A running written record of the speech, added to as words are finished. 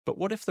But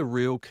what if the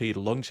real key to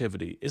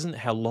longevity isn't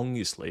how long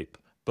you sleep,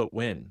 but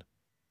when?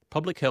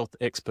 Public health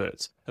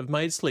experts have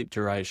made sleep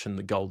duration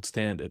the gold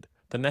standard.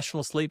 The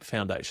National Sleep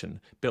Foundation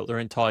built their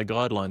entire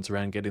guidelines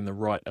around getting the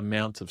right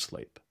amount of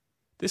sleep.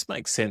 This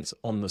makes sense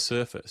on the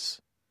surface.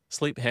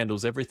 Sleep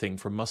handles everything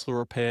from muscle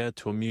repair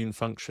to immune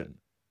function.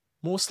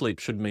 More sleep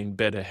should mean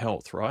better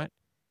health, right?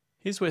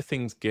 Here's where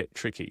things get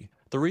tricky.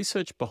 The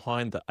research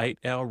behind the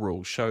 8-hour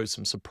rule shows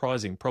some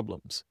surprising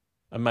problems.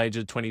 A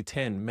major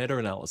 2010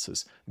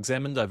 meta-analysis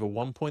examined over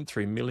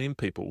 1.3 million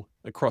people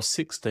across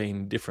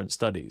 16 different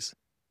studies.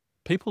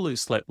 People who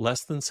slept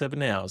less than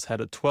 7 hours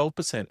had a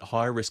 12%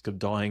 higher risk of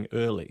dying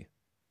early.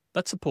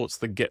 That supports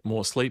the get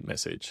more sleep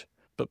message.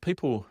 But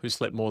people who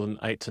slept more than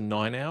 8 to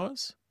 9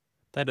 hours,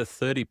 they had a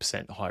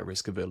 30% higher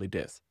risk of early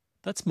death.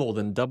 That's more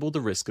than double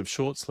the risk of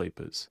short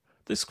sleepers.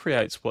 This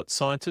creates what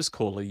scientists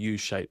call a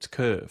U-shaped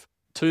curve.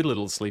 Too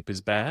little sleep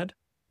is bad,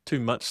 too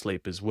much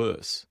sleep is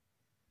worse.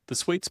 The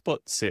sweet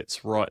spot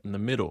sits right in the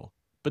middle,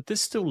 but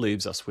this still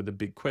leaves us with a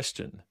big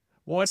question.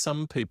 Why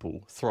some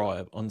people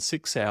thrive on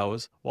 6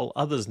 hours while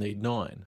others need 9?